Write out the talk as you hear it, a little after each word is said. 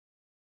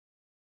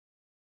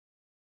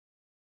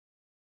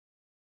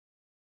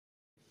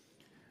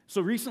So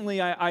recently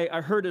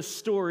I heard a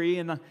story,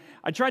 and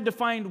I tried to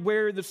find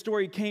where the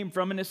story came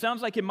from, and it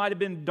sounds like it might have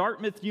been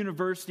Dartmouth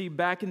University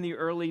back in the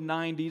early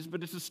 90s,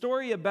 but it's a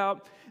story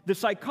about the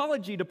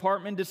psychology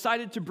department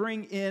decided to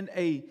bring in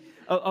a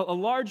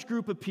large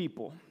group of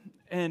people,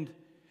 and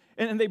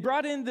they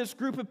brought in this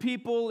group of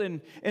people,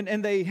 and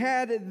they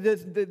had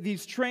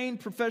these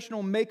trained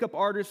professional makeup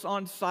artists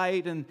on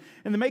site, and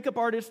the makeup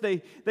artists,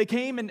 they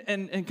came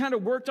and kind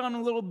of worked on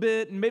them a little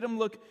bit and made them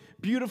look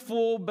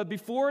beautiful, but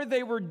before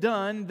they were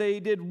done, they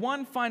did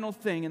one final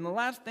thing, and the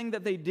last thing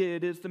that they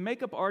did is the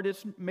makeup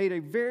artists made a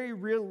very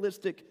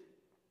realistic,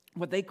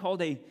 what they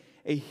called a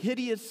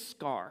hideous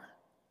scar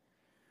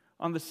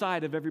on the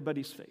side of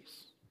everybody's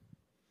face.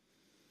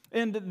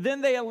 And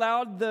then they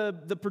allowed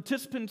the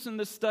participants in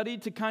the study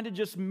to kind of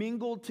just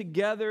mingle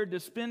together, to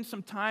spend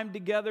some time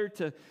together,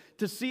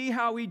 to see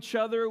how each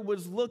other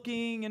was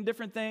looking and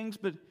different things.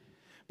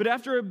 But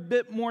after a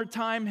bit more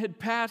time had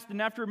passed, and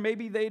after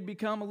maybe they'd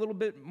become a little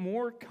bit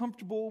more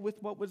comfortable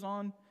with what was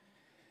on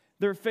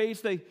their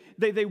face,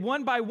 they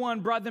one by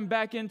one brought them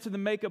back into the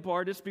makeup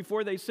artist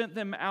before they sent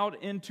them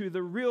out into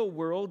the real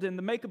world. And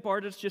the makeup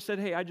artist just said,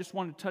 hey, I just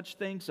want to touch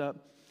things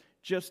up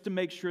just to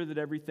make sure that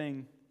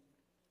everything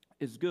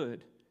is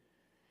good.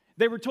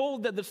 They were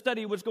told that the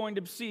study was going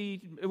to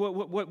see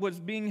what was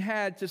being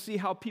had to see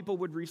how people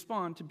would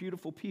respond to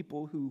beautiful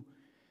people who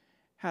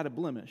had a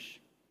blemish.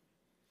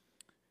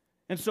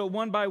 And so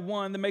one by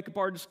one, the makeup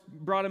artist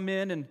brought them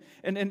in,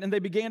 and they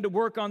began to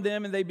work on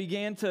them, and they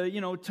began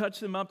to,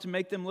 touch them up to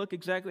make them look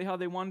exactly how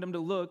they wanted them to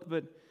look.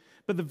 But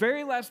the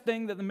very last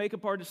thing that the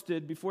makeup artist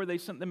did before they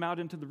sent them out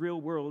into the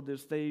real world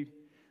is they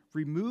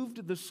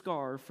removed the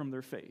scar from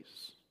their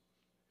face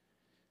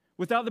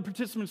without the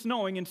participants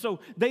knowing. And so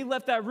they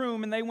left that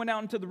room and they went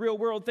out into the real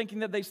world thinking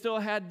that they still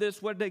had this,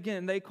 what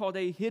again they called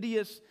a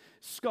hideous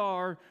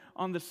scar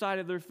on the side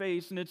of their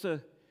face. And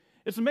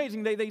it's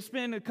amazing. They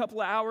spend a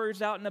couple of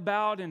hours out and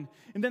about, and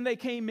then they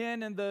came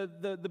in, and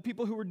the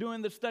people who were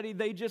doing the study,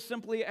 they just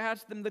simply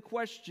asked them the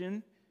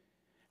question,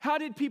 how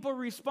did people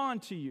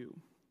respond to you?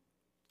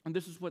 And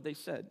this is what they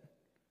said.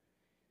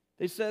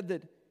 They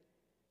said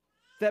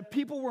that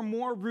people were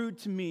more rude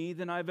to me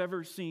than I've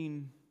ever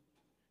seen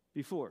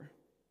before.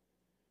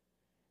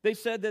 They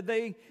said that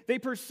they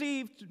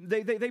perceived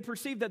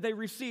that they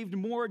received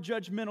more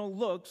judgmental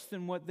looks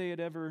than what they had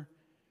ever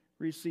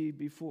received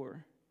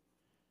before.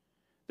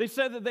 They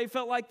said that they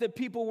felt like that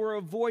people were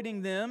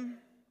avoiding them.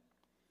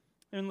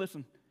 And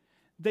listen,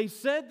 they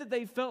said that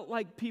they felt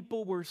like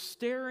people were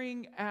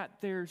staring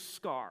at their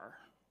scar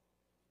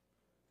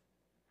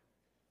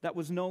that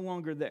was no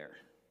longer there.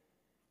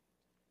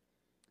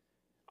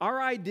 Our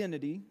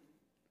identity,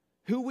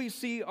 who we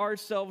see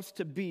ourselves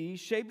to be,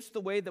 shapes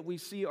the way that we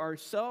see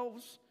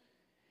ourselves,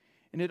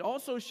 and it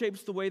also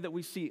shapes the way that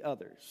we see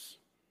others.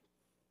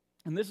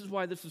 And this is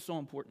why this is so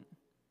important.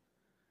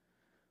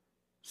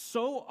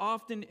 So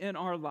often in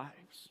our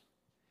lives,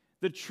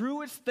 the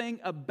truest thing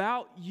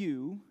about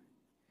you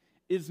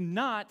is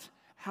not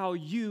how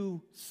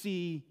you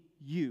see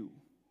you.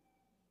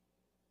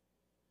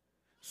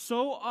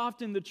 So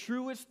often the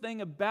truest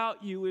thing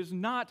about you is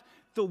not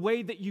the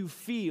way that you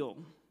feel.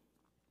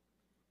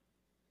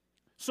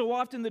 So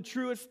often the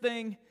truest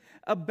thing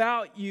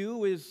about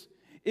you is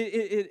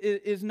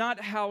not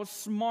how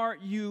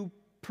smart you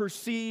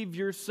perceive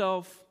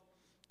yourself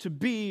to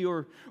be,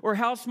 or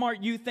how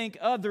smart you think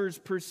others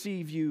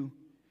perceive you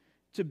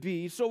to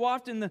be. So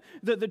often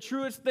the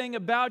truest thing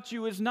about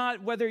you is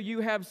not whether you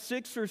have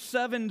 6 or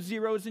 7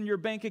 zeros in your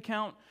bank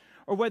account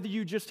or whether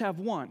you just have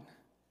one.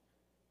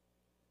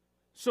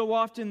 So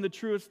often the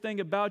truest thing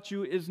about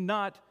you is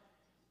not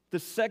the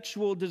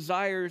sexual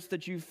desires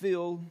that you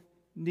feel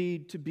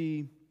need to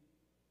be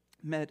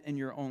met in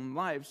your own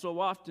life. So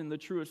often the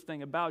truest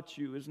thing about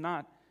you is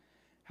not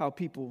how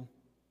people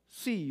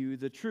see you.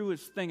 The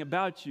truest thing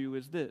about you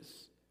is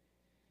this.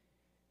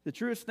 The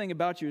truest thing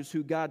about you is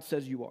who God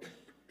says you are.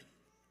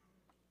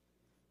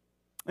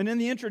 And in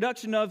the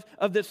introduction of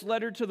this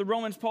letter to the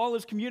Romans, Paul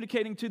is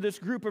communicating to this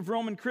group of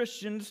Roman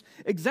Christians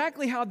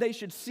exactly how they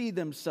should see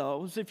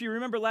themselves. If you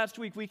remember last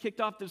week, we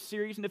kicked off this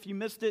series, and if you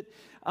missed it,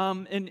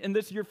 and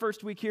this is your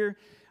first week here,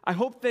 I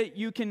hope that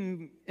you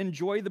can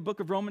enjoy the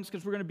book of Romans,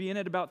 because we're going to be in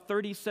it about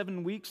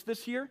 37 weeks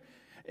this year.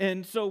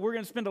 And so we're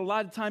going to spend a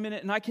lot of time in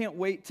it, and I can't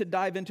wait to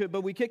dive into it.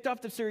 But we kicked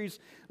off the series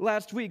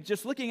last week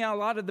just looking at a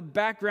lot of the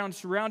background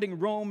surrounding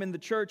Rome and the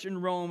church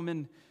in Rome.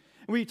 And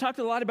we talked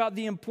a lot about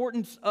the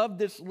importance of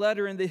this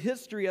letter and the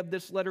history of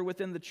this letter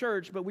within the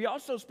church. But we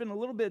also spent a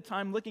little bit of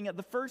time looking at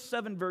the first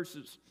 7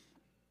 verses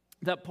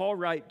that Paul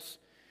writes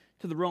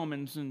to the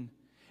Romans. And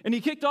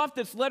he kicked off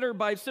this letter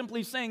by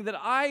simply saying that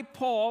I,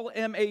 Paul,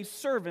 am a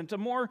servant. A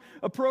more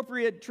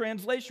appropriate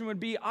translation would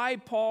be, I,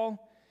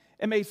 Paul,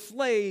 am a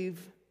slave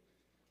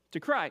to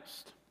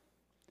Christ.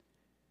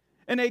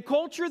 In a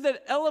culture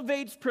that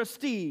elevates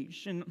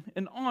prestige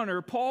and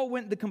honor, Paul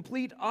went the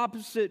complete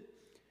opposite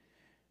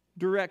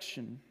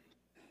direction.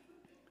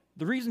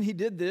 The reason he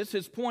did this,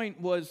 his point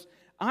was,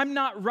 I'm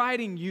not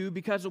writing you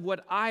because of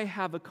what I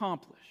have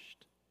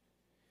accomplished,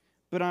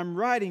 but I'm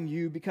writing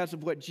you because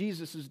of what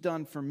Jesus has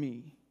done for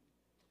me.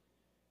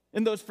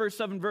 In those first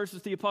 7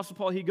 verses, the Apostle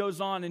Paul, he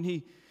goes on and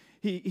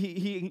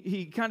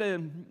he kind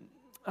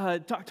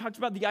of talks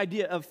about the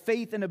idea of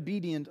faith and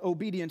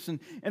obedience,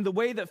 and the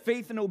way that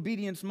faith and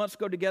obedience must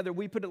go together.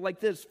 We put it like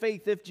this: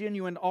 faith, if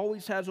genuine,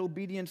 always has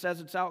obedience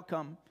as its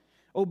outcome.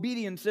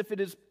 Obedience, if it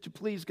is to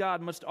please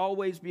God, must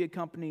always be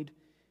accompanied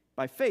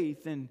by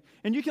faith. And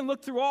you can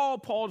look through all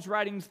Paul's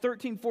writings,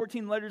 13,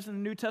 14 letters in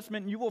the New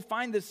Testament, and you will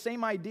find this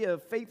same idea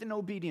of faith and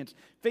obedience,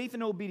 faith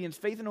and obedience,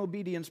 faith and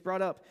obedience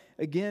brought up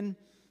again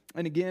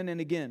and again and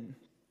again.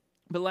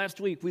 But last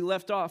week, we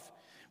left off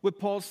with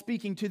Paul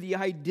speaking to the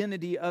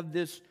identity of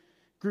this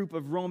group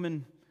of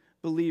Roman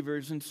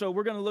believers. And so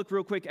we're going to look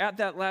real quick at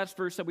that last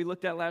verse that we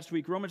looked at last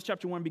week. Romans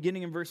chapter 1,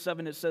 beginning in verse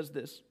 7, it says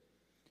this: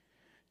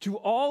 "To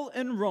all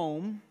in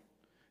Rome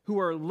who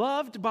are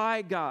loved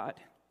by God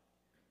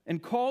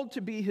and called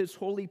to be his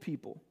holy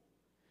people,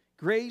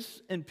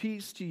 grace and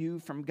peace to you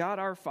from God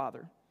our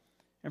Father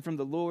and from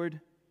the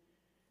Lord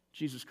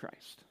Jesus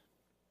Christ."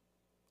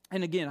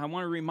 And again, I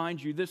want to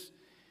remind you, this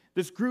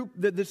group,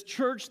 this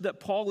church that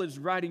Paul is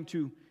writing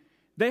to,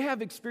 they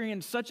have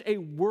experienced such a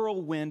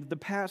whirlwind the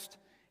past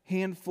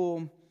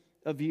handful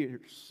of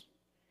years.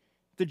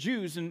 The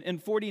Jews in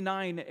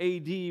 49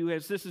 AD,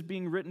 as this is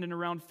being written in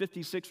around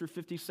 56 or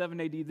 57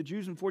 AD, the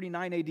Jews in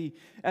 49 AD,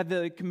 at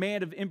the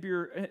command of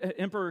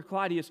Emperor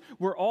Claudius,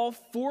 were all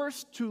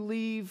forced to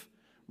leave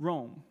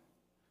Rome.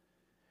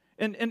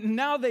 And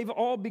now they've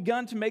all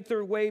begun to make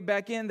their way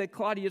back in, that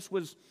Claudius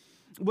was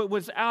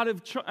out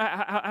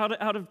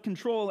of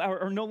control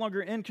or no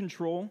longer in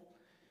control.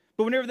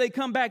 But whenever they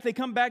come back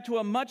to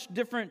a much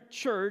different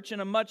church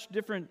and a much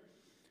different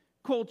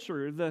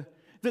culture.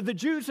 The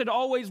Jews had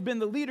always been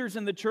the leaders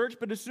in the church,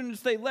 but as soon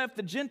as they left,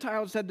 the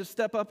Gentiles had to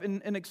step up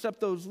and accept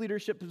those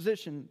leadership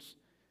positions.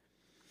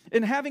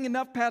 And having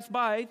enough pass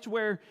by to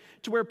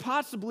where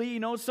possibly,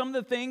 some of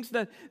the things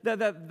that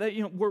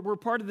were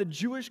part of the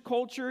Jewish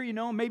culture,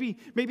 maybe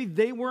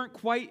they weren't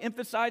quite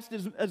emphasized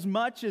as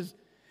much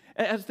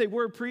as they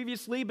were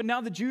previously, but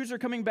now the Jews are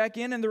coming back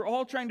in and they're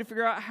all trying to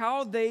figure out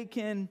how they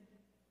can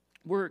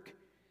work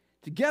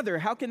together.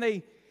 How can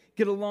they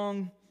get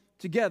along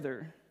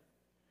together?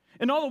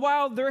 And all the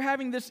while they're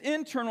having this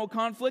internal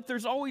conflict,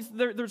 there's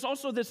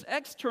also this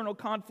external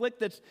conflict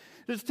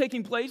that's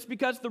taking place,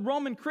 because the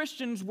Roman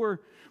Christians were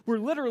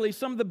literally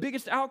some of the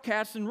biggest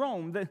outcasts in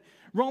Rome.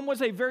 Rome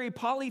was a very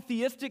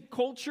polytheistic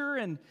culture,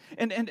 and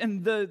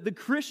the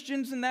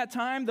Christians in that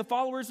time, the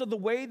followers of the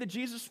way, the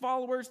Jesus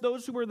followers,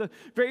 those who were the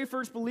very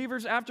first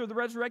believers after the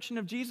resurrection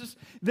of Jesus,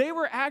 they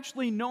were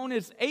actually known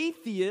as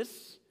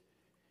atheists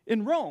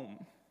in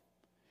Rome,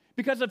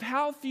 because of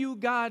how few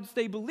gods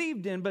they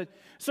believed in. But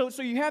so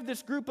you have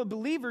this group of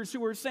believers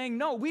who are saying,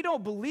 no, we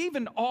don't believe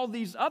in all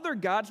these other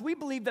gods. We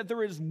believe that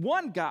there is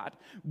one God,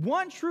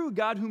 one true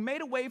God, who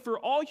made a way for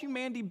all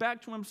humanity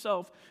back to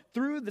himself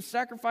through the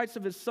sacrifice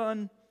of his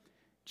son,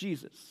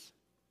 Jesus.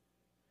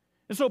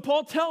 And so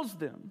Paul tells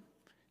them,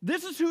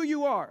 this is who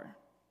you are.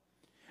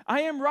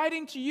 I am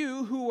writing to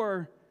you who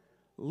are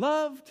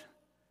loved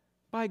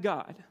by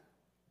God.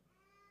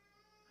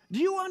 Do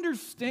you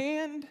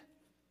understand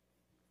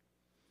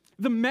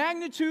the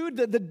magnitude,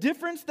 the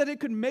difference that it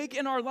could make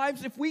in our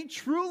lives if we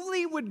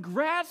truly would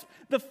grasp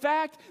the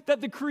fact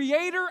that the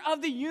creator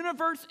of the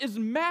universe is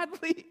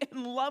madly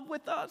in love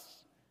with us?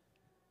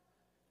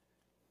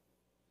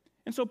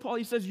 And so Paul,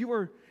 he says, you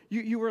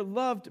are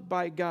loved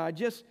by God.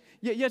 Yes,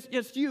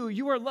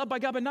 you are loved by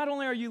God, but not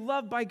only are you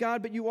loved by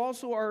God, but you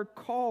also are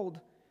called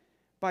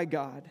by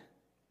God.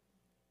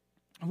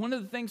 And one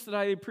of the things that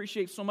I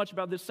appreciate so much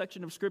about this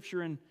section of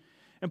Scripture and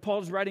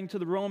Paul's writing to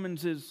the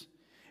Romans is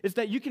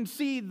that you can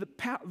see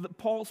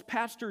Paul's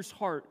pastor's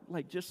heart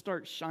just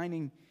start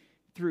shining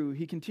through.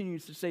 He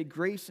continues to say,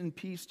 grace and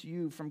peace to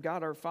you from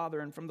God our Father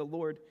and from the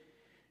Lord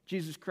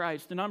Jesus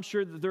Christ. And I'm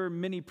sure that there are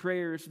many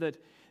prayers that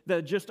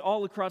just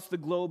all across the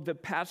globe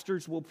that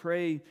pastors will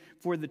pray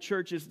for the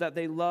churches that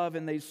they love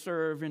and they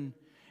serve. And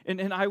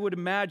I would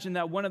imagine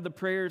that one of the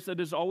prayers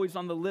that is always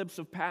on the lips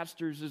of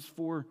pastors is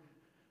for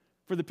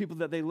the people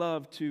that they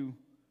love to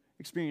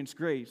experience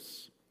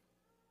grace,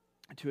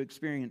 to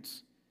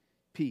experience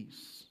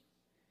peace.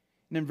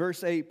 And in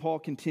verse 8, Paul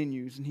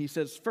continues, and he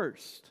says,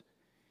 first.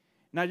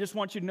 And I just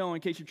want you to know,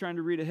 in case you're trying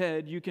to read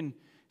ahead, you can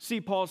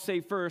see Paul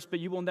say first, but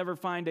you will never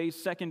find a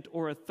second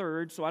or a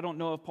third. So I don't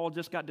know if Paul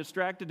just got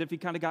distracted, if he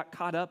kind of got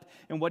caught up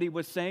in what he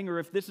was saying, or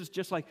if this is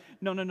just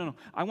no.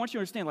 I want you to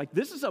understand,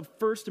 this is of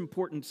first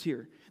importance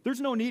here. There's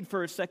no need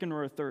for a second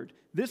or a third.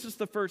 This is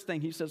the first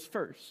thing. He says,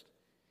 first,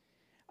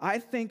 I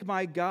thank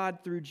my God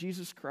through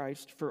Jesus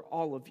Christ for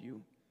all of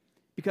you,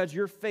 because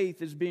your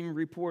faith is being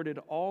reported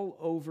all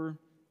over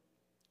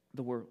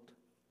the world.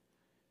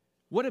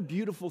 What a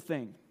beautiful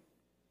thing.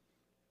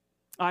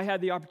 I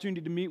had the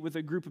opportunity to meet with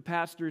a group of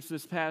pastors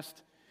this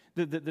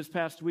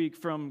past week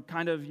from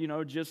kind of,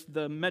 just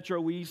the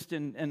Metro East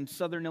and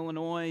Southern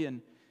Illinois.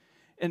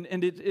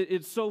 And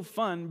it's so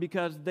fun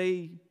because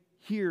they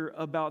hear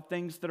about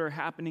things that are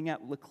happening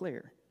at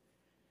LeClaire.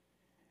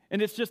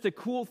 And it's just a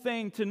cool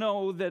thing to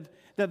know that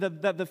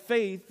the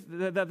faith,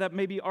 that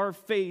maybe our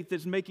faith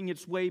is making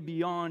its way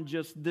beyond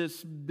just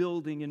this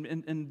building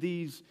and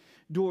these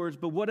doors.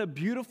 But what a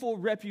beautiful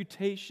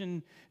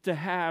reputation to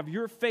have.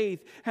 Your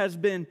faith has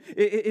been,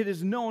 it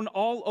is known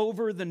all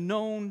over the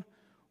known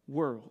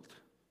world.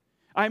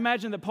 I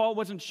imagine that Paul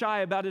wasn't shy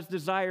about his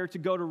desire to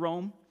go to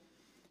Rome.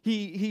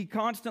 He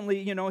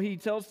constantly, he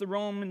tells the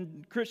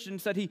Roman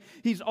Christians that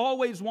he's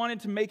always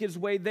wanted to make his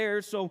way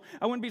there. So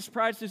I wouldn't be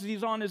surprised as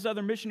he's on his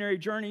other missionary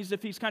journeys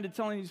if he's kind of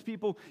telling these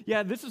people,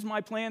 yeah, this is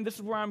my plan, this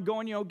is where I'm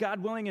going,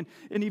 God willing. And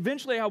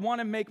eventually I want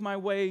to make my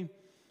way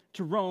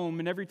to Rome.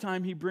 And every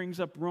time he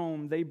brings up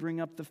Rome, they bring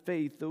up the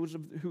faith. Those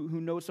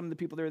who know some of the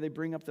people there, they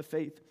bring up the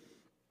faith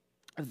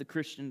of the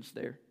Christians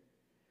there.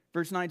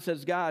 Verse 9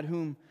 says, God,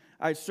 whom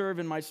I serve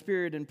in my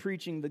spirit in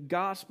preaching the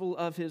gospel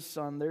of his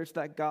Son. There's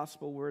that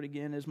gospel word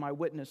again, is my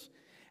witness.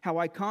 How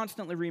I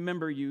constantly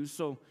remember you.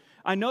 So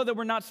I know that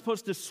we're not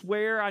supposed to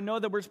swear. I know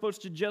that we're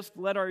supposed to just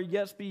let our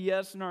yes be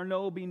yes and our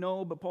no be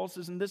no. But Paul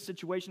says in this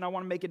situation, I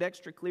want to make it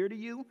extra clear to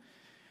you.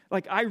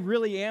 Like I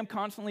really am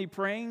constantly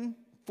praying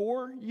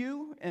for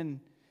you. And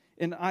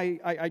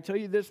I tell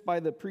you this by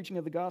the preaching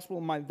of the gospel.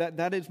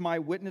 That is my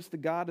witness. The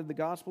God of the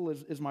gospel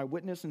is my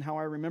witness, and how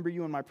I remember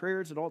you in my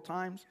prayers at all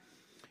times.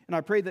 And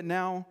I pray that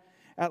now,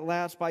 at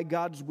last, by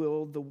God's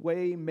will, the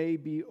way may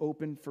be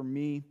open for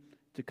me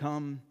to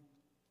come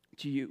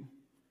to you.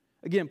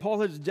 Again, Paul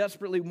has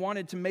desperately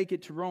wanted to make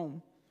it to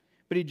Rome,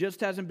 but he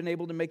just hasn't been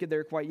able to make it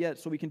there quite yet.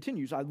 So he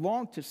continues, I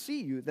long to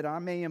see you, that I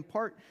may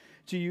impart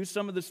to you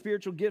some of the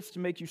spiritual gifts to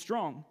make you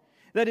strong.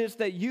 That is,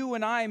 that you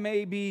and I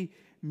may be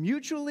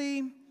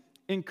mutually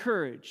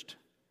encouraged.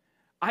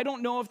 I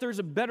don't know if there's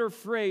a better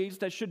phrase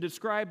that should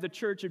describe the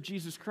church of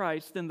Jesus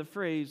Christ than the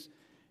phrase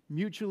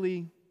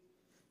mutually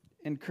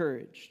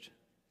encouraged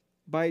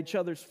by each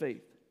other's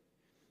faith.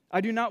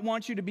 I do not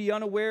want you to be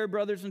unaware,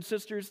 brothers and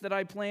sisters, that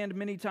I planned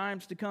many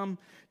times to come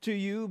to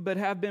you, but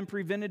have been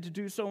prevented to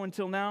do so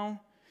until now,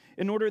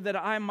 in order that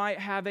I might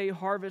have a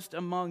harvest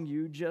among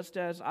you, just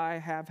as I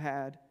have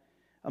had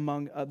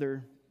among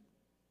other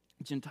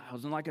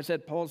Gentiles. And like I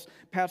said, Paul's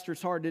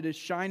pastor's heart, it is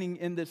shining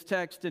in this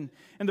text. And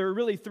there are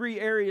really three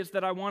areas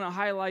that I want to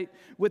highlight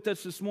with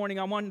us this morning.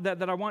 I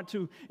want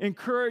to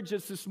encourage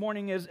us this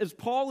morning as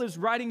Paul is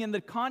writing in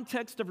the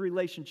context of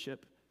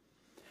relationship.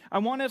 I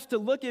want us to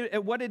look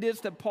at what it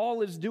is that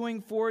Paul is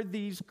doing for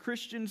these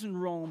Christians in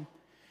Rome.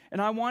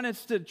 And I want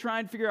us to try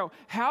and figure out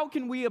how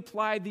can we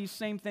apply these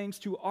same things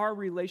to our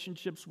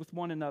relationships with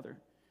one another.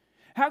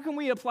 How can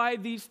we apply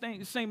these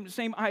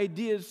same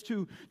ideas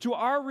to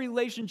our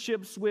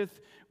relationships with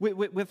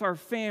our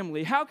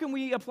family? How can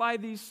we apply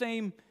these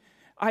same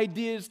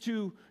ideas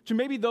to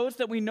maybe those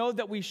that we know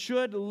that we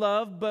should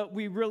love, but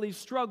we really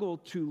struggle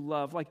to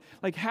love?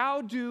 Like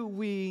how do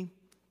we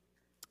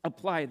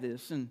apply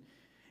this? And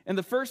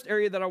the first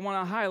area that I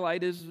want to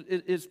highlight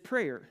is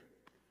prayer.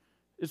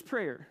 Is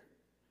prayer.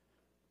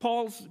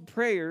 Paul's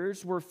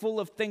prayers were full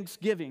of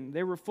thanksgiving.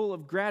 They were full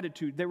of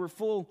gratitude. They were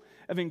full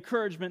of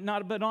encouragement.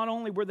 But not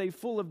only were they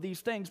full of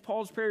these things,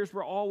 Paul's prayers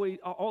were always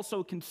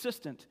also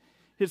consistent.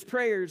 His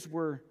prayers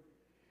were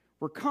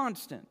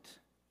constant.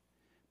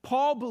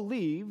 Paul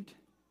believed,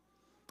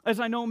 as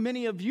I know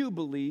many of you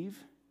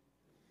believe,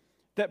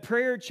 that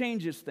prayer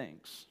changes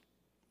things.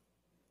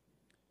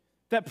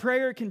 That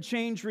prayer can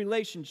change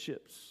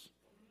relationships.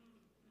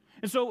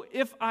 And so,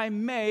 if I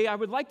may, I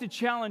would like to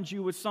challenge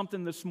you with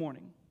something this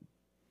morning.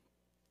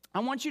 I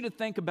want you to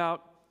think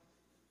about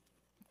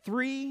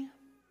 3,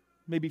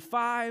 maybe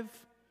 5,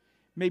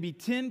 maybe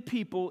 10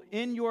 people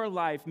in your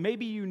life.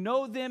 Maybe you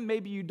know them,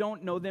 maybe you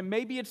don't know them.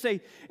 Maybe it's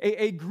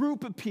a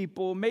group of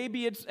people.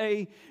 Maybe it's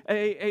a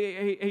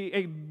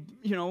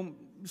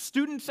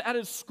students at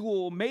a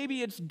school.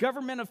 Maybe it's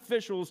government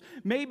officials.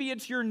 Maybe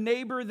it's your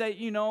neighbor that,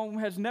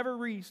 has never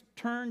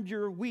returned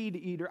your weed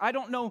eater. I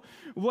don't know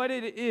what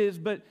it is,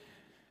 but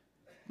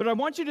I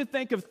want you to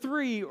think of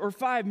 3 or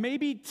 5,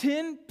 maybe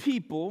 10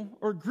 people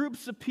or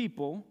groups of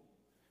people,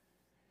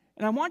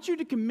 and I want you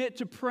to commit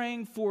to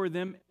praying for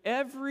them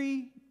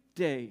every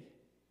day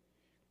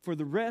for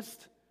the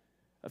rest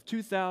of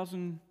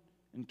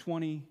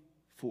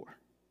 2024.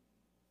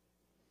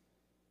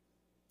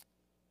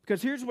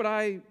 Because here's what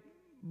I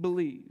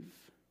believe.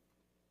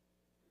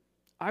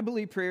 I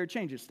believe prayer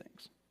changes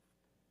things.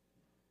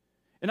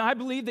 And I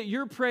believe that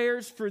your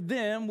prayers for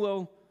them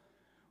will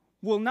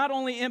not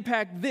only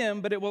impact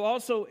them, but it will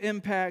also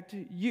impact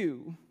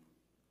you.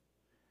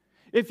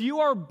 If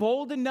you are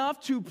bold enough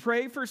to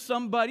pray for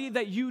somebody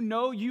that you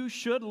know you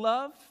should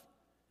love,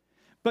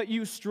 but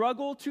you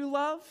struggle to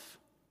love,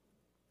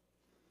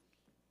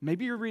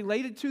 maybe you're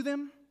related to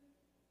them,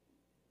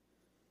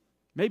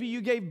 maybe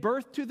you gave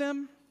birth to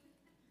them,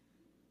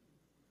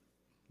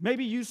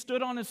 maybe you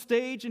stood on a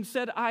stage and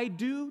said, I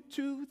do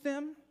to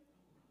them.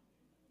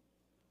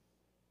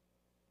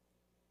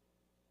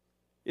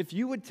 If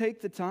you would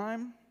take the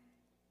time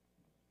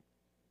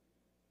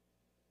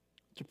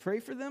to pray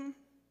for them,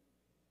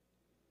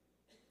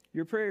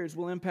 your prayers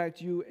will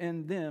impact you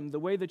and them. The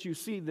way that you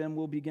see them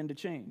will begin to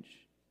change.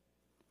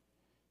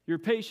 Your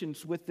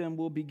patience with them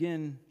will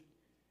begin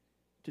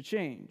to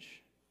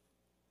change.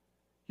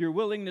 Your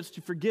willingness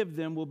to forgive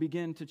them will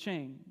begin to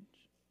change.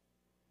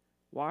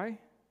 Why?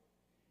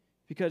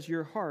 Because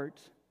your heart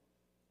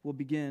will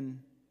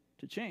begin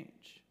to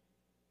change.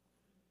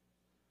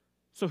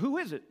 So who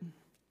is it?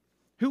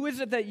 Who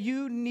is it that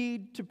you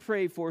need to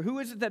pray for? Who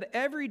is it that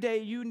every day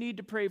you need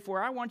to pray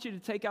for? I want you to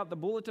take out the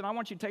bulletin. I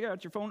want you to take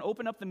out your phone,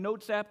 open up the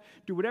Notes app,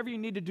 do whatever you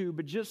need to do,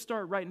 but just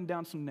start writing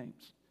down some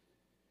names.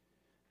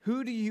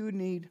 Who do you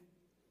need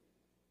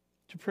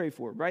to pray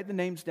for? Write the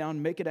names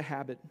down, make it a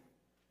habit.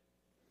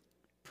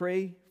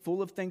 Pray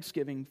full of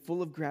thanksgiving,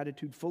 full of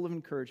gratitude, full of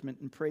encouragement,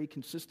 and pray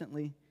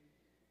consistently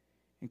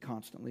and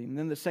constantly. And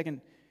then the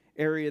second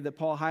area that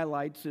Paul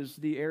highlights is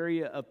the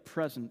area of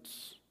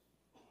presence.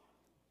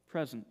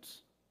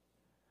 Presence.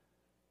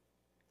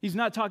 He's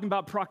not talking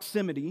about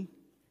proximity.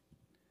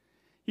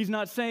 He's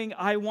not saying,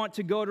 I want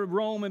to go to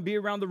Rome and be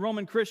around the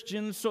Roman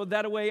Christians so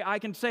that way I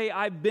can say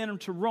I've been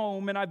to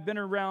Rome and I've been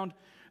around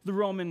the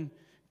Roman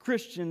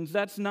Christians.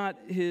 That's not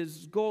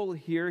his goal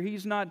here.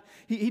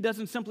 He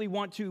doesn't simply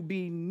want to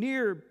be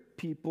near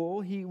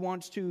people. He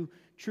wants to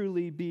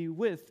truly be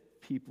with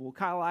people.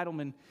 Kyle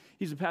Eidelman,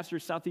 he's a pastor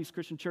of Southeast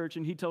Christian Church,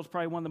 and he tells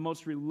probably one of the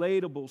most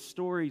relatable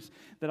stories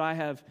that I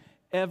have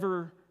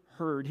ever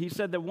heard. He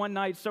said that one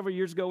night several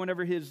years ago,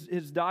 whenever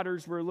his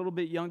daughters were a little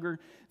bit younger,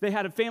 they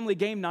had a family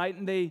game night,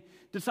 and they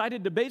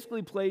decided to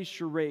basically play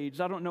charades.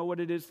 I don't know what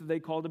it is that they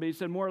called it, but he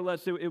said more or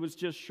less it was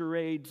just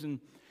charades and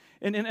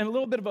a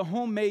little bit of a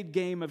homemade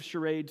game of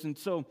charades. And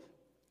so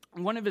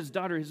one of his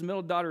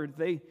middle daughter,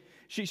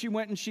 she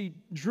went and she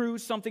drew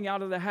something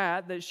out of the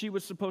hat that she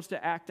was supposed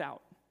to act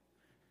out.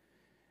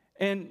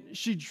 And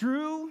she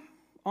drew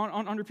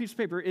on her piece of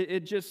paper,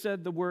 it just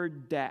said the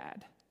word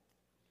dad.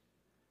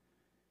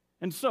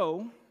 And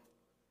so,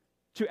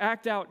 to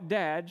act out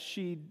dad,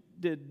 she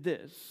did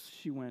this.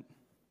 She went,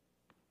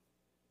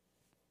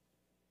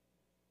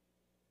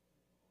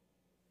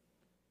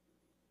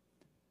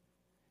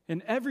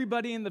 and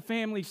everybody in the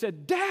family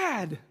said,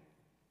 Dad!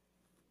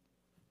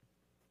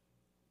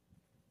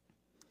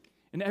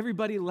 And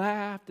everybody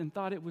laughed and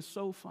thought it was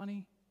so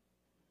funny.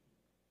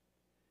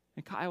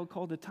 And Kyle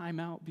called a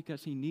timeout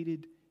because he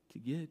needed to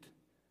get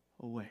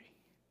away.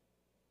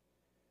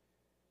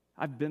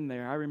 I've been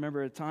there. I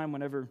remember a time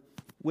whenever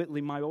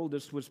Whitley, my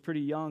oldest, was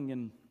pretty young,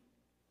 and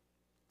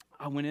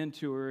I went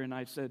into her and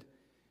I said,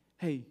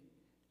 hey,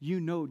 you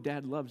know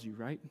Dad loves you,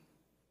 right?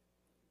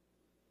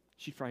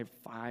 She's probably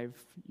 5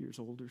 years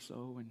old or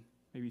so, and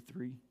maybe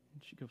 3.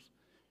 And she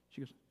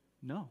goes,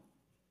 no.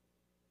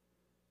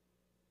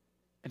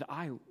 And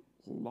I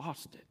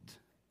lost it.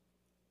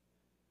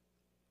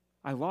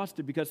 I lost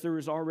it because there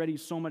was already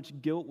so much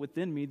guilt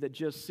within me that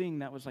just seeing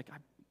that was like,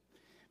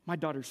 my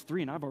daughter's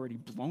 3 and I've already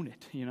blown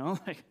it, you know?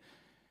 Like,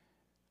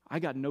 I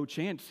got no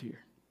chance here.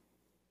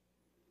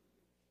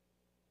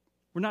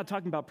 We're not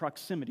talking about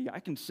proximity.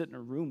 I can sit in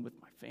a room with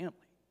my family.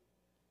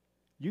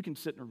 You can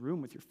sit in a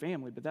room with your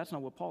family, but that's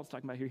not what Paul's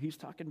talking about here. He's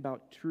talking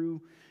about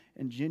true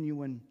and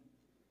genuine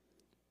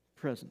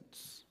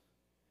presence.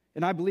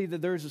 And I believe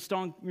that there's a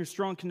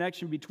strong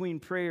connection between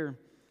prayer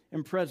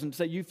and presence,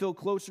 that you feel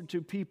closer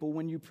to people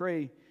when you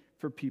pray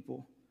for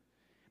people.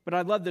 But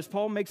I love this.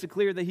 Paul makes it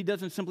clear that he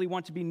doesn't simply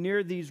want to be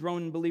near these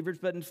Roman believers,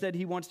 but instead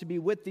he wants to be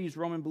with these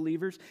Roman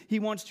believers. He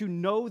wants to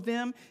know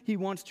them. He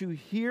wants to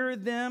hear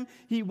them.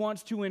 He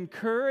wants to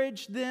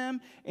encourage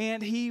them.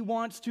 And he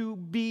wants to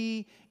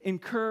be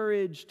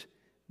encouraged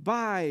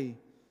by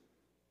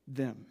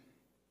them.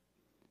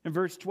 In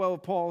verse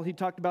 12, Paul, he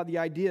talked about the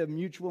idea of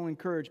mutual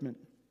encouragement,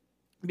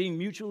 being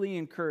mutually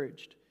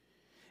encouraged.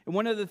 And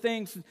one of the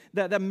things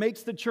that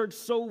makes the church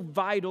so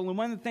vital, and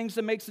one of the things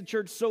that makes the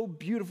church so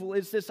beautiful,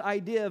 is this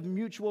idea of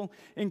mutual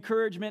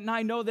encouragement. And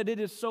I know that it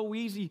is so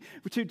easy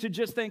to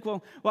just think,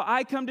 well,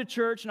 I come to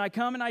church, and I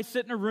come and I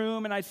sit in a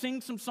room, and I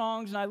sing some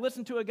songs, and I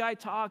listen to a guy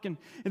talk, and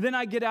then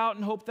I get out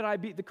and hope that I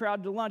beat the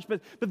crowd to lunch.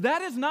 But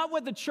that is not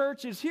what the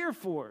church is here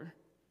for.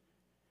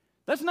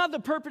 That's not the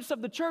purpose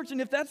of the church.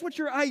 And if that's what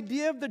your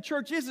idea of the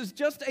church is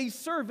just a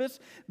service,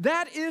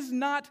 that is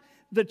not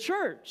the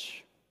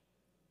church.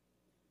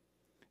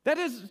 That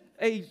is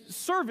a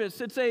service.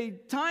 It's a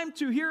time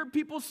to hear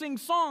people sing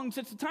songs.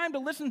 It's a time to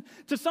listen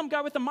to some guy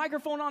with a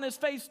microphone on his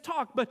face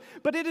talk.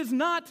 But it is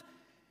not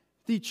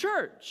the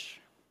church.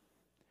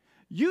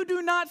 You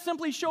do not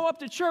simply show up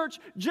to church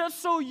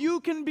just so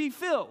you can be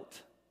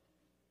filled.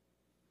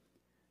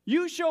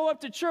 You show up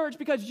to church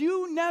because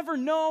you never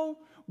know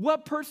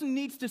what person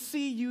needs to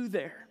see you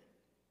there.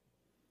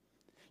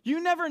 You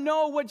never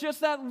know what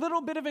just that little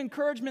bit of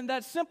encouragement,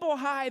 that simple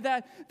hi,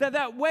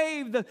 that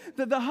wave,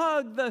 the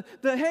hug,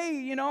 the hey,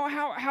 you know,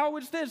 how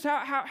is this?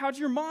 How's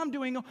your mom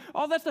doing?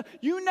 All that stuff.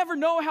 You never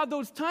know how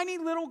those tiny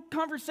little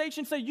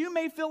conversations that you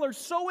may feel are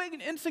so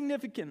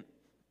insignificant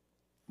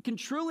can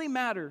truly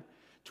matter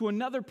to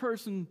another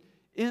person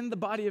in the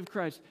body of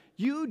Christ.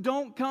 You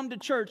don't come to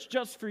church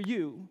just for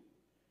you,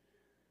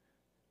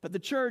 but the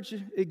church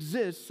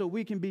exists so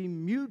we can be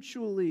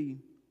mutually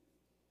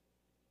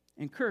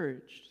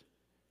encouraged.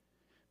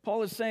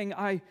 Paul is saying,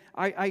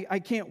 I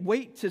can't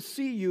wait to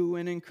see you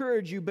and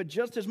encourage you, but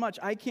just as much,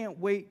 I can't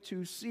wait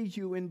to see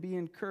you and be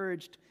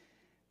encouraged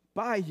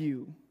by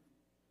you.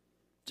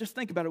 Just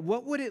think about it.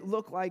 What would it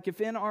look like if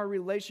in our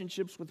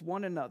relationships with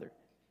one another,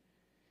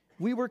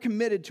 we were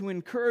committed to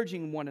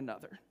encouraging one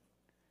another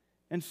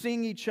and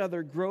seeing each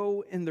other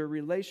grow in their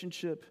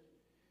relationship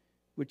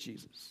with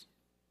Jesus?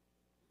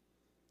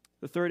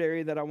 The third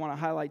area that I want to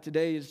highlight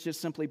today is just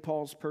simply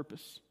Paul's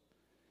purpose.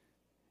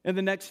 In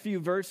the next few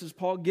verses,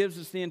 Paul gives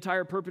us the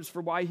entire purpose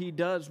for why he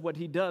does what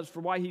he does, for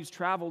why he's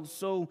traveled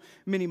so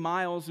many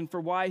miles, and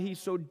for why he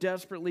so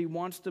desperately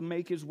wants to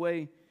make his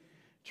way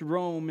to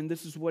Rome. And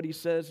this is what he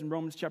says in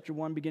Romans chapter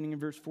 1, beginning in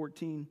verse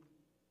 14.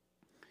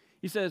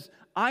 He says,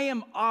 I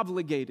am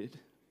obligated.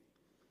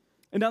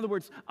 In other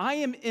words, I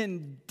am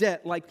in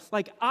debt,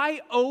 like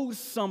I owe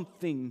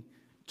something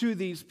to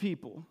these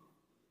people.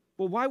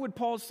 Well, why would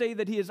Paul say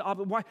that he is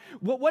obligated?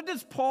 What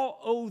does Paul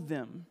owe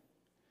them?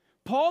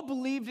 Paul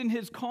believed in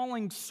his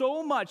calling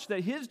so much that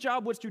his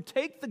job was to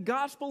take the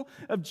gospel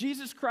of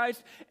Jesus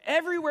Christ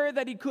everywhere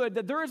that he could,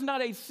 that there is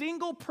not a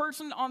single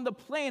person on the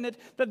planet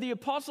that the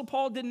Apostle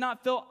Paul did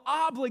not feel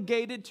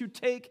obligated to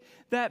take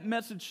that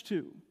message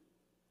to.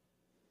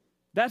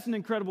 That's an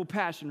incredible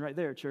passion right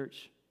there,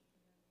 church.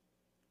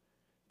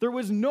 There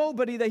was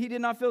nobody that he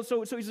did not feel.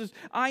 So he says,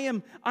 I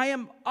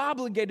am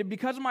obligated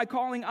because of my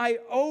calling. I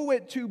owe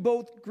it to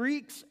both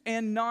Greeks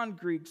and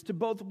non-Greeks, to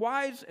both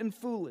wise and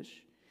foolish.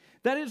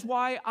 That is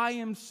why I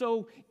am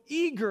so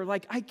eager,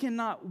 like I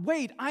cannot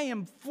wait. I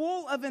am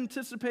full of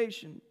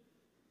anticipation.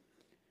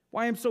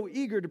 Why I am so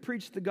eager to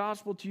preach the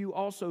gospel to you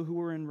also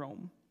who are in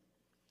Rome.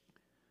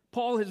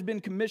 Paul has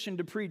been commissioned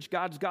to preach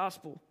God's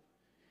gospel.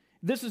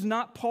 This is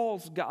not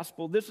Paul's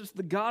gospel. This is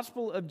the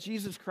gospel of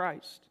Jesus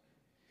Christ.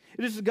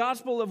 It is the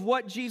gospel of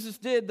what Jesus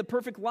did, the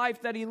perfect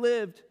life that he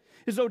lived,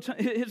 his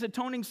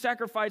atoning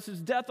sacrifice,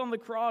 his death on the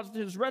cross,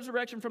 his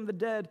resurrection from the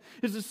dead,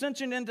 his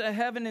ascension into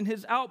heaven, and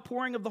his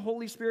outpouring of the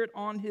Holy Spirit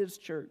on his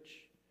church.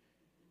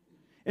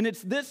 And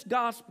it's this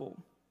gospel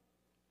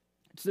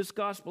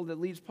that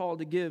leads Paul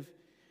to give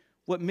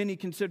what many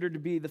consider to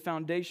be the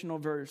foundational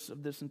verse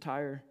of this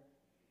entire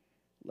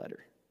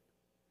letter.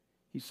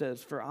 He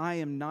says, for I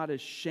am not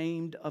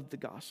ashamed of the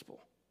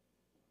gospel,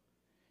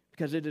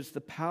 because it is the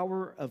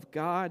power of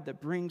God that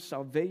brings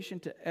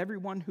salvation to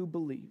everyone who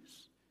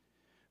believes.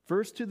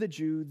 First to the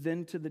Jew,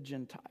 then to the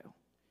Gentile.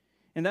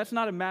 And that's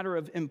not a matter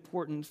of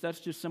importance, that's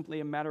just simply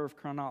a matter of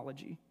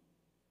chronology.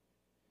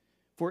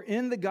 For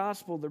in the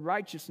gospel, the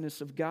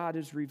righteousness of God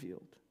is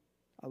revealed.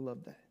 I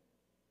love that.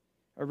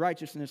 A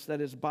righteousness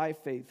that is by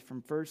faith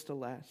from first to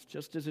last,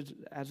 just as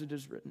it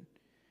is written,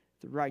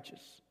 the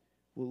righteous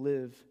will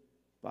live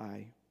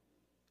by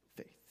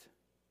faith.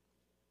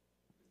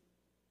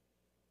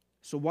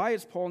 So why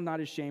is Paul not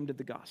ashamed of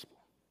the gospel?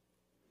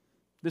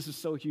 This is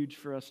so huge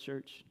for us,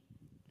 church.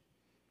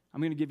 I'm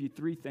going to give you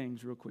 3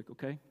 things real quick,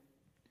 okay?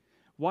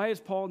 Why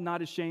is Paul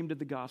not ashamed of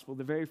the gospel?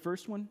 The very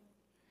first one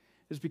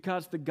is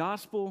because the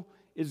gospel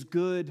is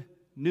good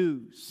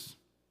news.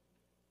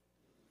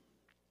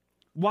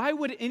 Why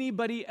would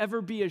anybody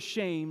ever be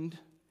ashamed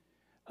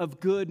of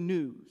good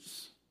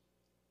news?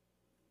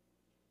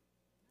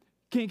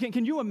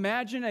 Can you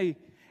imagine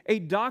a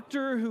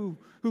doctor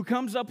who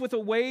comes up with a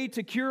way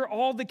to cure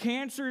all the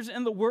cancers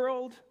in the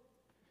world?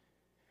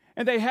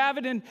 And they have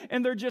it,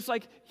 and they're just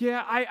like,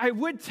 yeah, I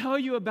would tell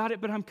you about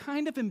it, but I'm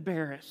kind of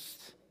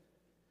embarrassed.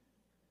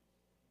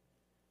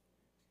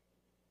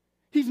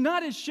 He's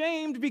not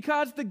ashamed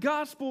because the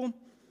gospel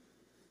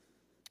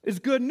is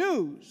good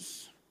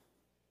news.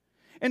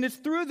 And it's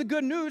through the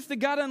good news that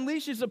God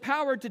unleashes the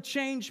power to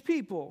change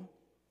people.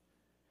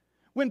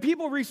 When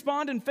people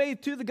respond in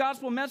faith to the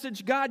gospel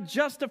message, God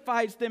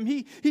justifies them.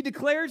 He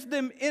declares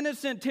them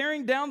innocent,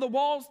 tearing down the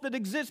walls that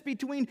exist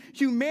between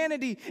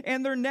humanity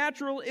and their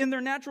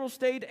natural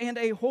state and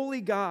a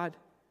holy God.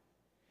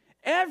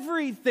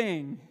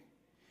 Everything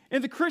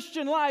in the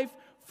Christian life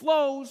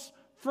flows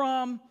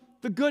from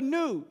the good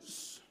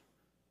news.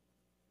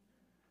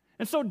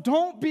 And so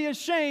don't be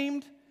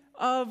ashamed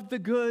of the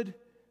good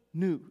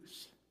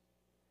news.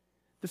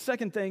 The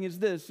second thing is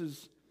this,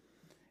 is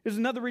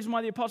another reason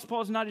why the Apostle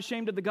Paul is not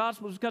ashamed of the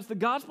gospel, is because the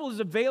gospel is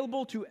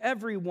available to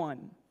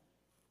everyone.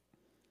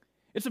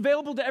 It's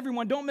available to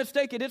everyone. Don't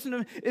mistake it. It's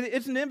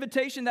an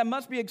invitation that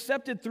must be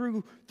accepted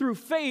through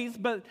faith,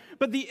 but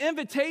the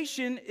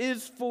invitation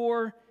is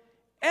for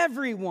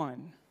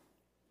everyone.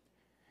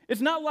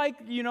 It's not like,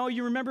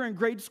 you remember in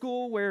grade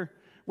school where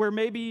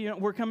maybe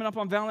we're coming up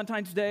on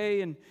Valentine's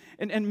Day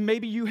and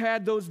maybe you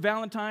had those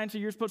Valentines that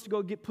you're supposed to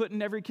go get put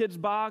in every kid's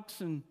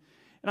box. And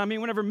I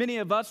mean, whenever many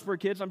of us were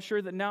kids, I'm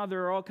sure that now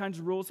there are all kinds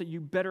of rules that you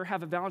better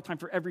have a Valentine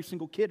for every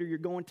single kid or you're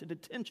going to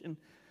detention.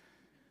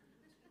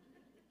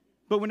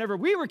 But whenever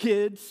we were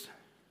kids,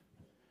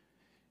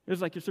 it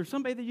was like, is there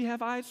somebody that you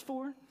have eyes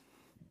for?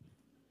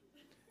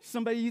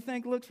 Somebody you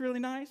think looks really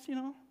nice,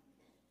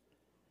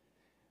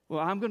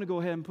 Well, I'm going to go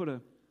ahead and put a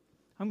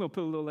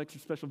little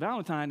extra special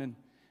Valentine in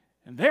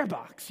their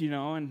box,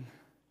 And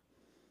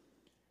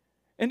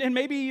And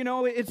maybe,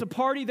 it's a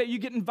party that you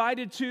get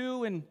invited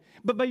to,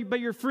 but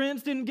your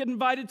friends didn't get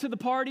invited to the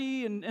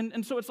party.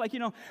 And so it's like,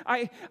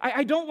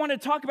 I don't want to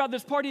talk about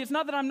this party. It's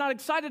not that I'm not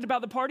excited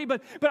about the party,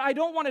 but I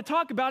don't want to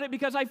talk about it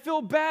because I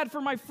feel bad for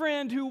my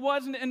friend who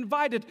wasn't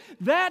invited.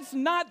 That's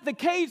not the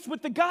case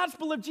with the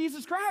gospel of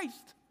Jesus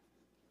Christ.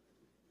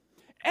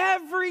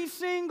 Every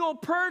single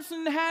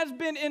person has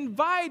been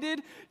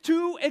invited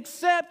to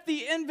accept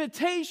the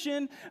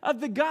invitation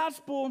of the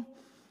gospel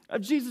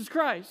of Jesus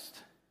Christ.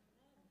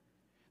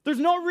 There's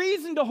no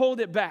reason to hold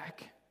it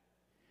back.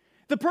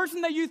 The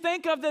person that you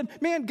think of that,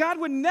 man, God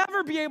would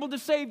never be able to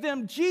save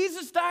them.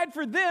 Jesus died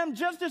for them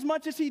just as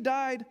much as he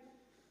died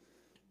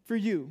for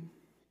you.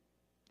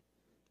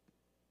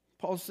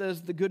 Paul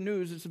says the good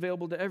news is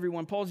available to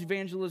everyone. Paul's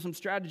evangelism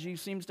strategy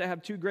seems to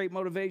have two great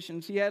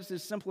motivations. He has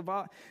this simple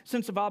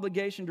sense of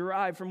obligation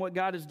derived from what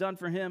God has done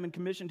for him and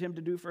commissioned him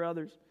to do for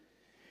others.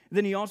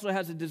 Then he also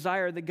has a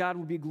desire that God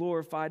will be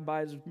glorified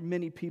by as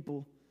many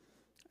people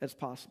as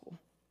possible.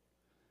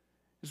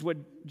 This is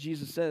what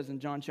Jesus says in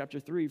John chapter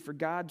 3. For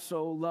God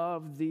so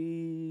loved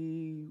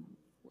the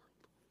world.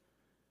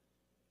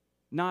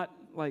 Not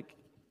like,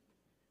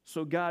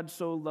 so God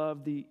so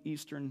loved the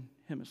Eastern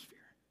Hemisphere.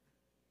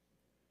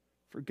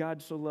 For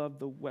God so loved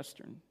the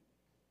Western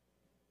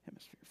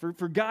Hemisphere.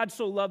 For God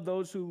so loved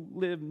those who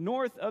live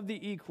north of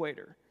the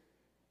equator.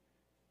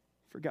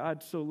 For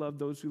God so loved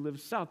those who live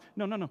south.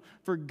 No.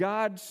 For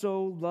God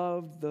so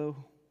loved the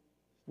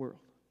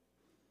world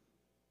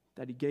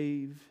that he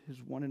gave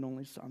his one and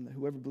only Son, that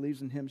whoever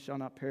believes in him shall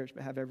not perish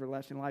but have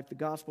everlasting life. The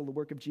gospel, the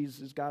work of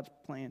Jesus, is God's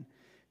plan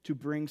to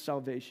bring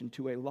salvation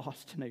to a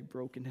lost and a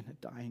broken and a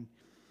dying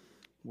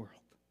world.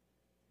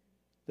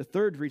 The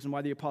third reason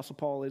why the Apostle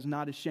Paul is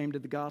not ashamed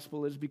of the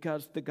gospel is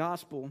because the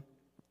gospel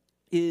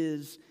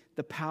is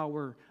the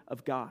power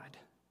of God.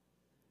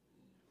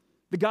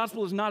 The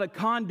gospel is not a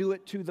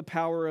conduit to the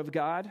power of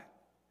God.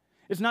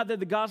 It's not that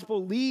the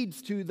gospel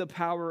leads to the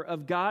power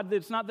of God.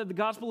 It's not that the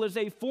gospel is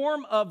a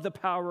form of the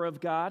power of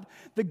God.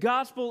 The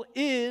gospel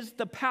is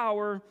the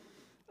power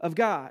of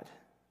God.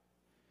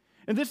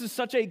 And this is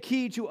such a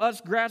key to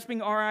us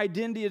grasping our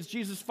identity as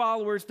Jesus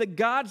followers, that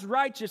God's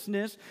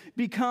righteousness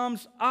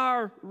becomes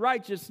our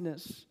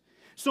righteousness.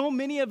 So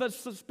many of us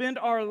spend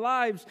our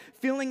lives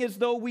feeling as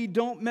though we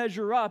don't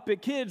measure up.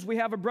 At kids, we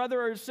have a brother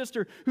or a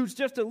sister who's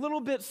just a little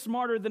bit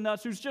smarter than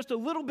us, who's just a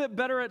little bit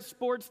better at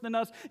sports than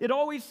us. It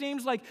always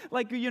seems like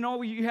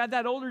you had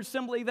that older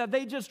assembly that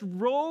they just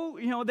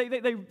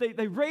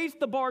they raised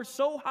the bar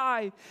so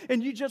high,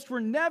 and you just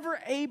were never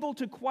able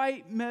to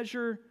quite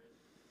measure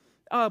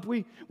up.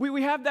 We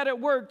have that at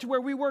work, to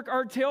where we work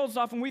our tails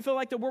off and we feel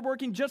like that we're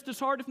working just as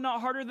hard, if not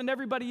harder, than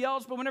everybody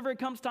else. But whenever it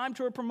comes time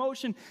to a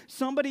promotion,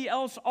 somebody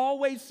else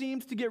always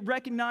seems to get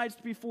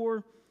recognized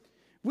before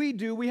we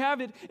do. We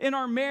have it in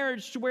our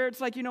marriage to where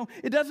it's like,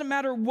 it doesn't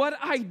matter what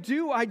I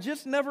do, I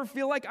just never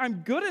feel like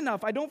I'm good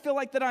enough. I don't feel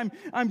like that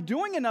I'm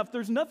doing enough.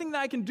 There's nothing that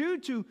I can do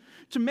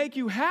to make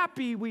you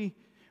happy.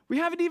 We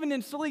have it even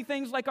in silly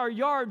things like our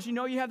yards.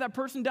 You have that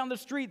person down the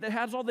street that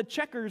has all the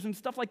checkers and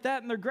stuff like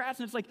that in their grass.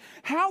 And it's like,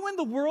 how in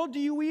the world do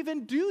you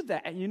even do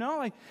that?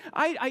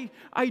 I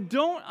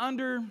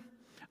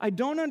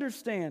don't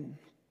understand.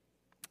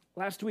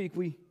 Last week,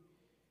 we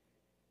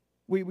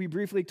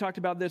briefly talked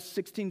about this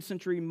 16th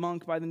century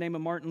monk by the name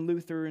of Martin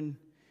Luther. And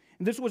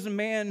this was a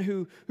man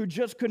who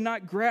just could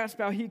not grasp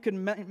how he could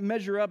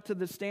measure up to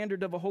the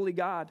standard of a holy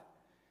God.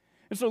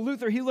 And so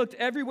Luther, he looked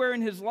everywhere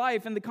in his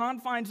life, in the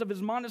confines of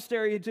his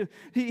monastery.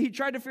 He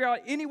tried to figure out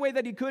any way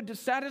that he could to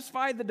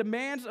satisfy the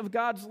demands of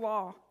God's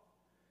law.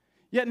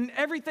 Yet in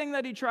everything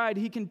that he tried,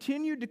 he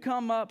continued to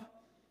come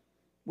up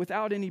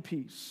without any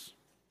peace.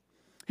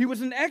 He was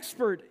an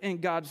expert in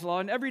God's law,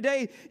 and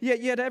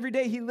yet every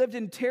day he lived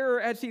in terror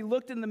as he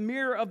looked in the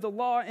mirror of the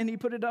law and he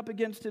put it up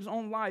against his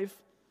own life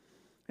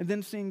and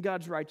then seeing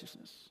God's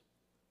righteousness.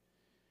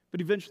 But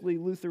eventually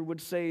Luther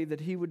would say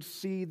that he would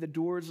see the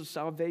doors of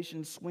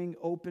salvation swing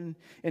open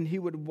and he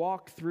would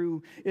walk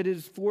through. It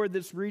is for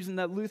this reason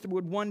that Luther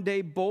would one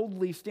day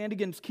boldly stand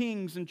against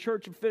kings and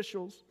church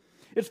officials.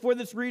 It's for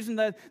this reason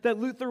that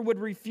Luther would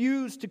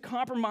refuse to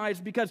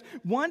compromise, because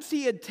once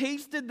he had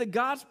tasted the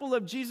gospel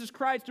of Jesus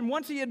Christ and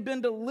once he had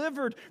been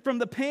delivered from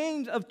the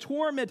pains of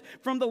torment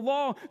from the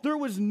law, there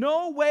was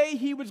no way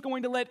he was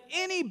going to let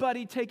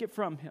anybody take it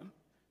from him.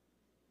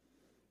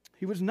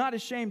 He was not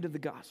ashamed of the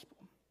gospel,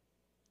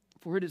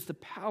 for it is the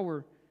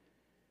power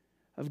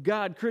of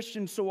God.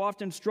 Christians so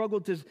often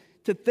struggle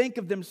to think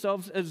of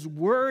themselves as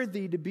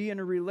worthy to be in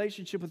a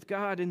relationship with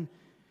God. And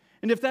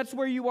if that's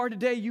where you are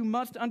today, you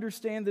must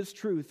understand this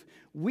truth.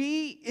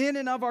 We, in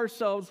and of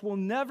ourselves, will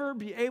never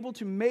be able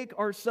to make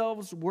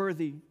ourselves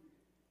worthy.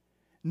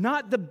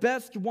 Not the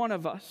best one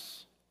of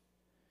us.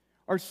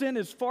 Our sin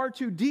is far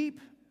too deep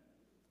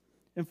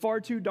and far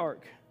too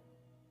dark.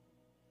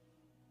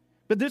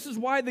 But this is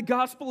why the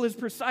gospel is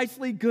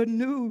precisely good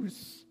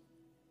news.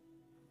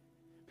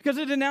 Because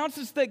it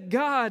announces that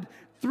God,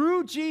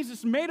 through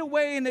Jesus, made a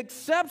way and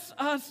accepts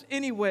us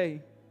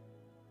anyway.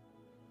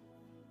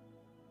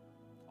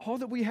 All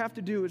that we have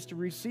to do is to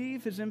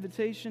receive his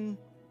invitation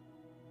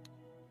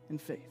in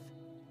faith.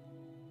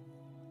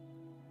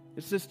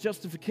 It's this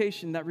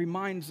justification that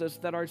reminds us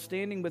that our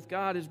standing with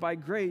God is by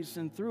grace,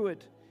 and through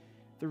it,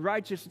 the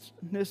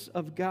righteousness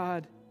of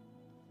God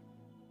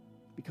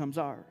becomes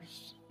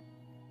ours.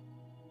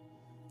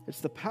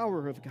 It's the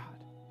power of God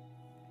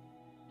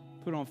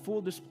put on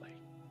full display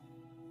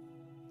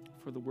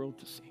for the world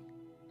to see.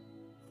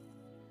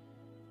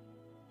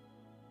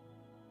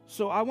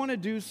 So I want to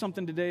do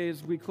something today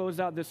as we close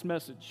out this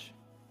message.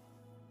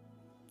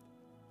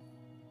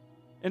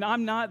 And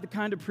I'm not the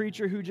kind of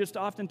preacher who just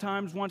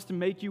oftentimes wants to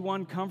make you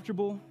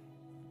uncomfortable.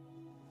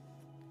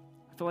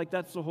 I feel like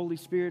that's the Holy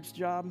Spirit's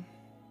job.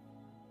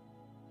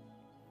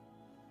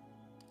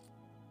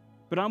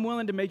 But I'm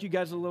willing to make you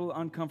guys a little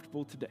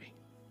uncomfortable today.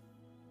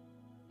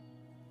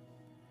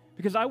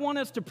 Because I want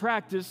us to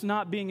practice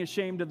not being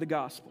ashamed of the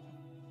gospel.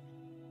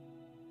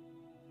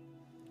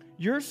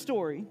 Your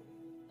story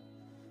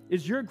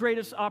is your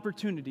greatest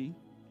opportunity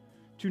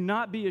to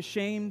not be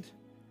ashamed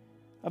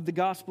of the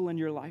gospel in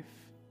your life.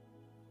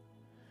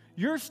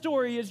 Your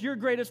story is your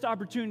greatest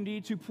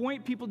opportunity to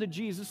point people to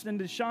Jesus and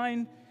to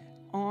shine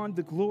on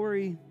the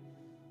glory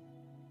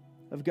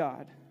of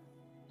God.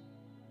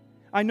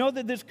 I know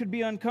that this could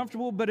be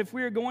uncomfortable, but if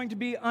we are going to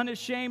be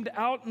unashamed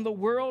out in the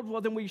world,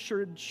 well, then we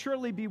should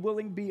surely be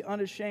willing to be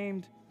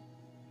unashamed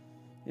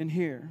in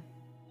here.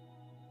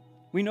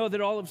 We know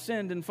that all have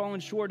sinned and fallen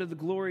short of the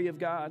glory of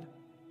God.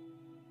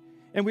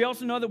 And we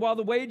also know that while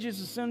the wages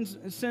of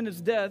sin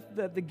is death,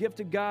 that the gift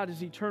of God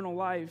is eternal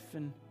life.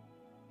 And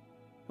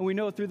we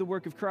know through the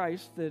work of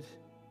Christ that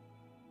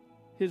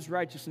His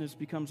righteousness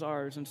becomes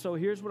ours. And so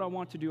here's what I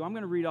want to do. I'm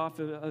going to read off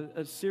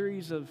a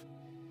series of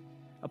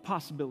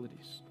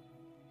possibilities.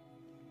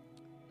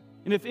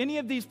 And if any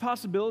of these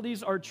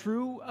possibilities are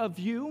true of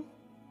you,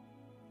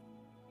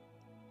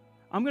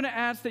 I'm going to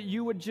ask that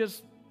you would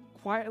just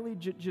quietly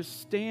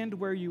just stand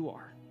where you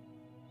are.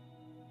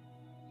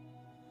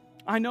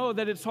 I know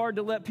that it's hard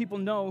to let people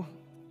know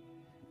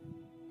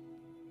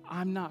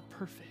I'm not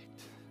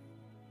perfect.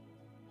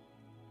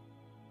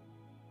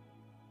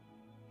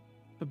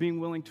 But being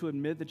willing to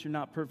admit that you're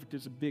not perfect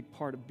is a big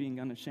part of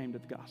being unashamed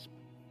of the gospel.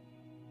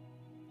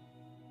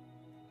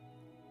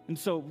 And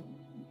so,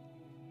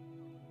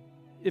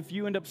 if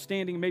you end up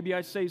standing, maybe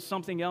I say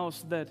something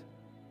else that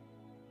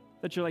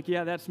you're like,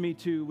 yeah, that's me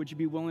too. Would you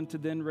be willing to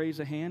then raise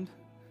a hand?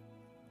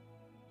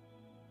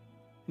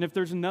 And if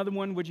there's another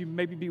one, would you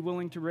maybe be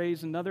willing to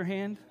raise another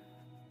hand?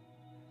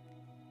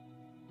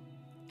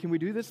 Can we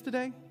do this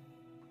today?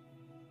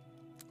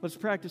 Let's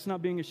practice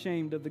not being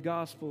ashamed of the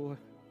gospel.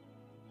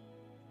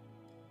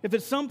 If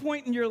at some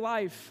point in your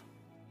life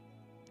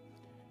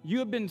you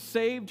have been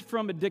saved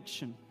from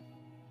addiction,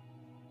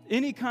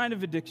 any kind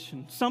of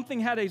addiction, something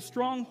had a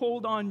strong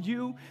hold on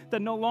you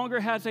that no longer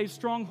has a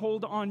strong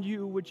hold on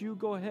you, would you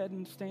go ahead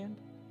and stand?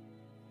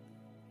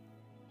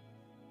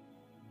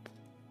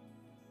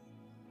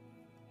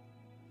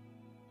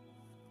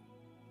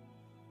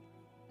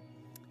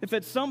 If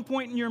at some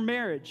point in your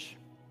marriage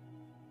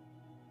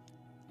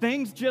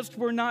things just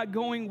were not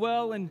going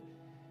well and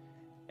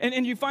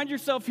you find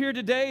yourself here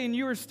today and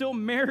you are still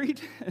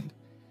married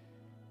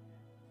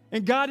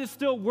and God is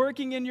still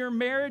working in your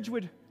marriage,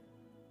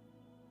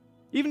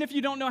 even if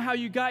you don't know how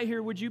you got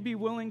here, would you be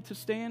willing to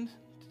stand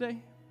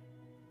today?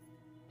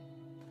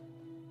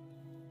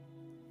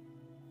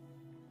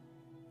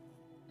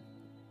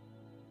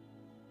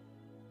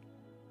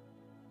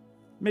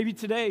 Maybe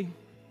today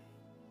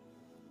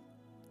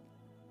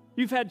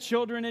you've had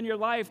children in your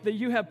life that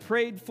you have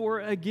prayed for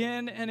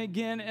again and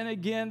again and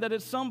again, that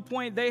at some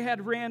point they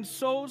had ran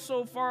so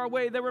far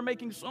away, they were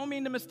making so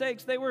many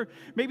mistakes,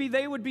 maybe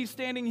they would be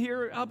standing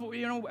here up,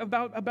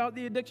 about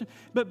the addiction,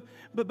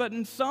 but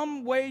in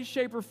some way,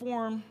 shape, or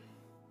form,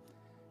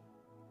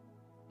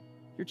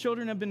 your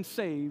children have been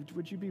saved.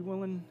 Would you be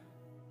willing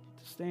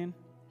to stand?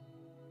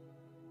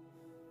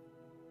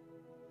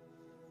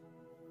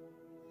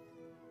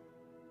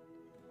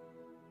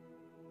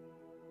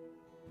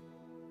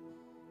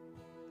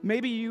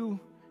 Maybe you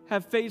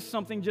have faced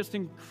something just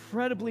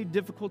incredibly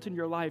difficult in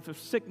your life, of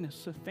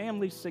sickness, of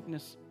family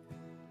sickness.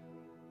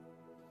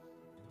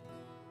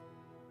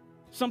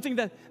 Something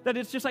that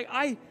it's just like,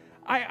 I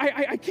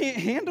can't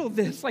handle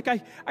this. Like,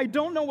 I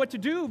don't know what to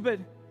do,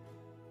 but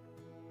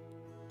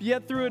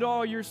yet through it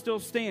all, you're still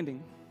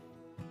standing.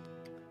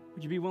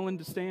 Would you be willing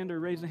to stand or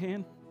raise a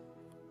hand?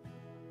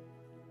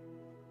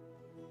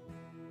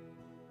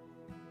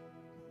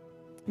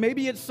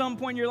 Maybe at some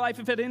point in your life,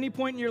 if at any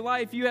point in your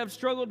life you have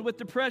struggled with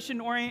depression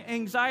or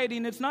anxiety,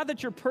 and it's not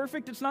that you're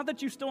perfect, it's not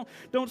that you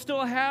don't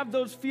still have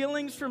those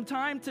feelings from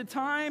time to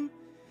time,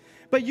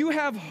 but you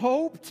have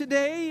hope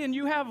today and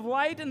you have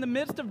light in the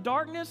midst of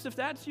darkness. If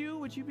that's you,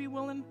 would you be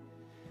willing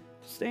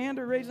to stand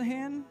or raise a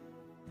hand?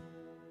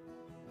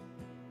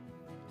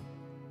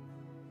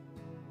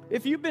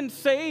 If you've been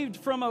saved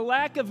from a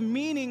lack of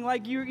meaning,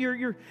 like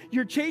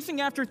you're chasing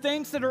after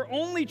things that are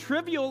only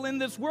trivial in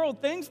this world,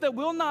 things that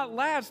will not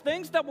last,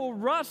 things that will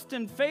rust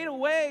and fade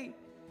away.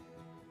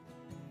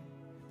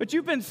 But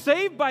you've been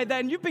saved by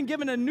that, and you've been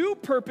given a new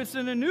purpose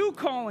and a new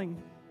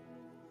calling.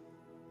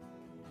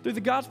 Through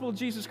the gospel of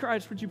Jesus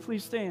Christ, would you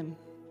please stand?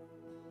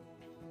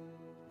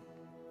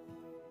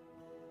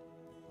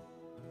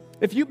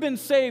 If you've been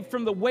saved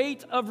from the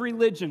weight of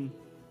religion,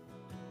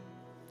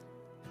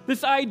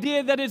 this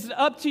idea that it's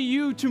up to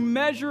you to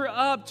measure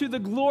up to the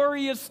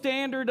glorious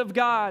standard of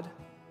God,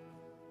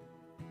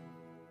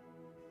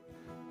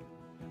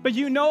 but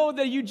you know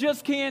that you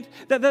just can't,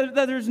 that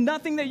there's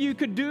nothing that you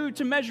could do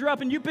to measure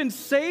up, and you've been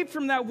saved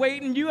from that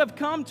weight, and you have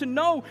come to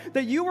know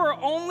that you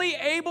are only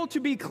able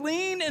to be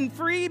clean and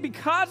free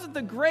because of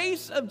the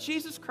grace of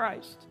Jesus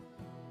Christ.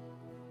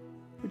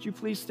 Would you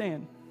please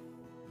stand?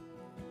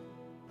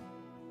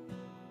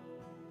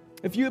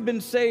 If you have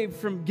been saved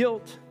from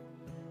guilt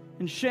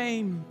and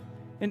shame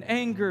and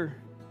anger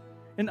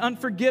and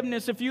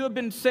unforgiveness, if you have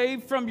been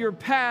saved from your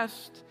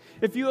past,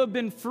 if you have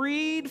been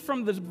freed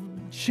from the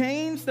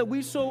chains that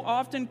we so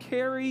often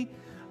carry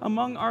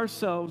among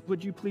ourselves,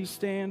 would you please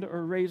stand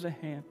or raise a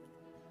hand?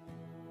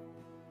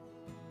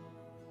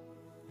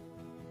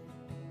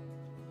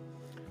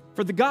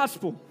 For the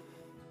gospel,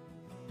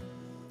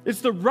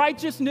 it's the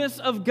righteousness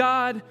of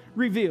God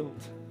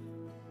revealed.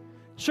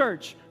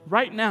 Church,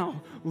 right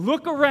now,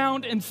 look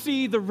around and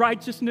see the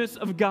righteousness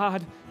of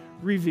God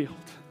revealed.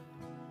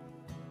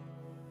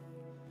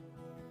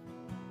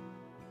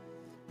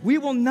 We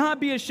will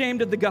not be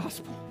ashamed of the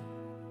gospel,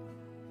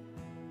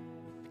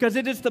 because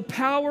it is the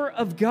power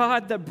of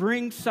God that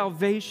brings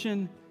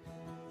salvation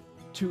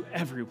to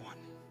everyone.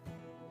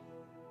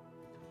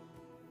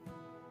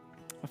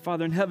 Our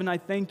Father in heaven, I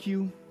thank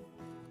you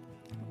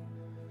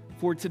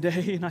for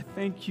today, and I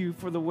thank you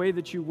for the way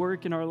that you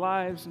work in our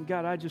lives. And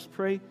God, I just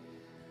pray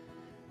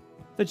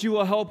that you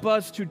will help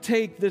us to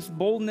take this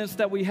boldness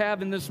that we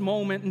have in this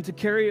moment and to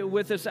carry it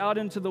with us out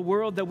into the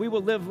world, that we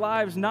will live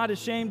lives not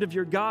ashamed of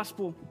your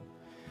gospel,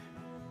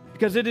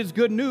 because it is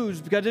good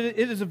news, because it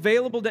is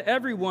available to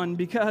everyone,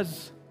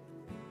 because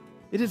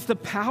it is the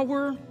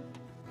power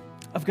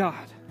of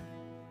God.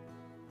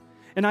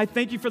 And I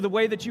thank you for the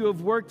way that you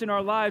have worked in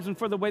our lives and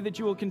for the way that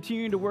you will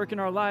continue to work in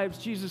our lives.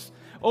 Jesus,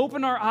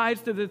 open our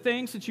eyes to the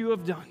things that you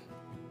have done.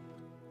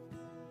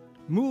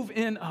 Move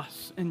in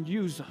us and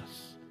use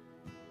us.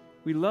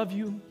 We love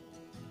you.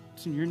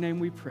 It's in your name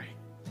we pray.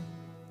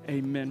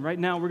 Amen. Right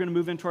now, we're going to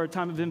move into our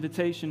time of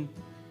invitation.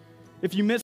 If you missed